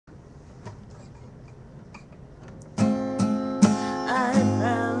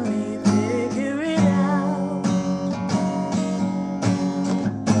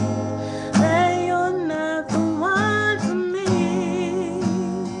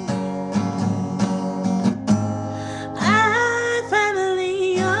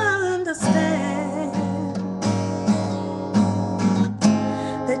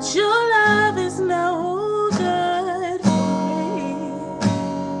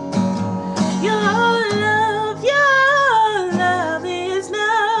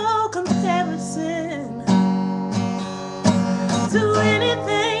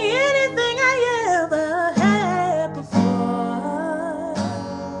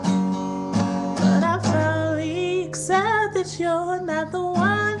that you're not the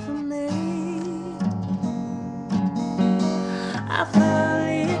one for me. I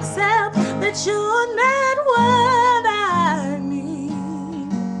finally accept that you're not what I need.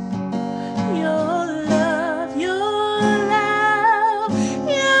 Your love, your love,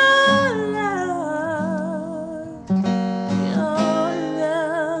 your love, your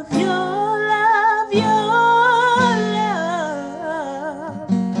love, your love, your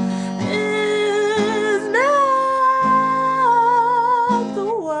love is not the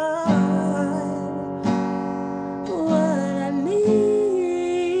one what I need.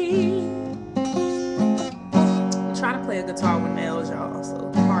 I'm trying to play a guitar with nails, y'all,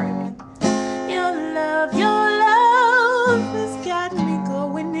 so pardon me. Your love has got me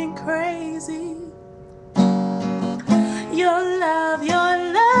going crazy. Your love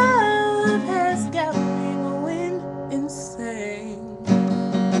has got me going insane.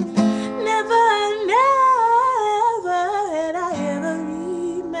 Never, never had I ever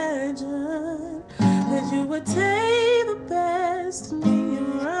imagined that you would take the best of me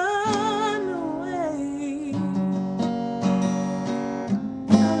and run away.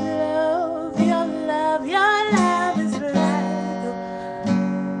 Your love is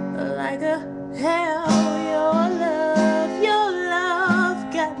like a hell. Your love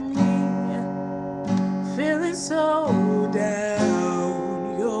got me feeling so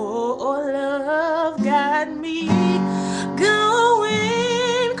down. Your love got me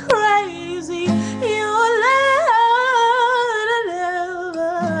going crazy. Your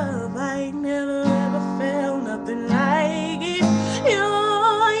love, I ain't never ever felt nothing like it. Your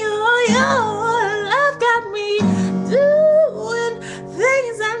love got me doing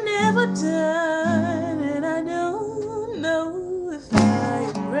things I've never done, and I don't know if I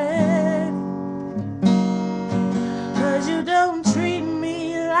am ready. 'Cause you don't treat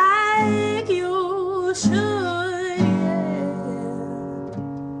me like you should, yeah.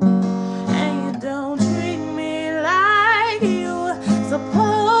 And you don't treat me like you're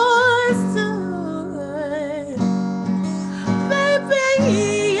supposed to. Baby,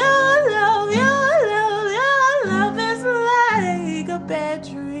 your love is like a bad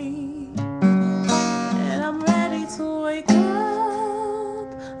dream. And I'm ready to wake up.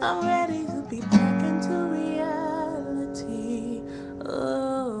 I'm ready to be back into reality.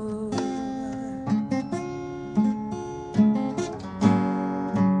 Oh.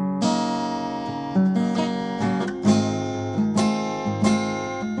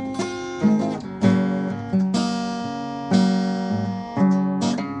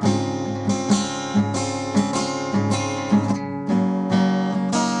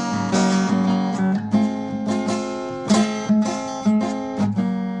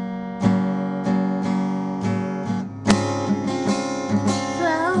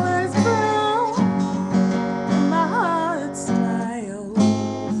 Flowers bloom and my heart smiles.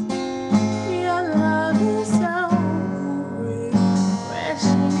 Your love is so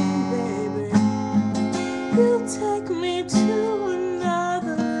refreshing, baby. You take me to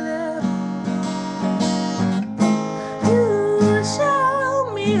another level. You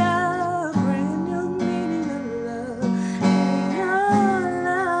show me a brand new meaning of love. And your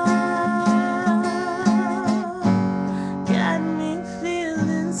love got me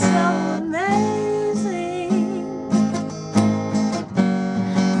feeling so amazing.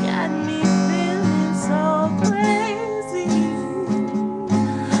 Got me feeling so crazy.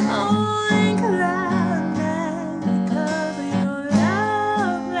 Oh, inclined because of your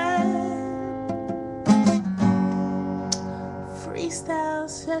love. Freestyle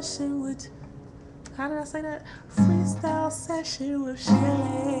session with, how did I say that? Freestyle session with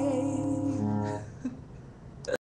Shellee.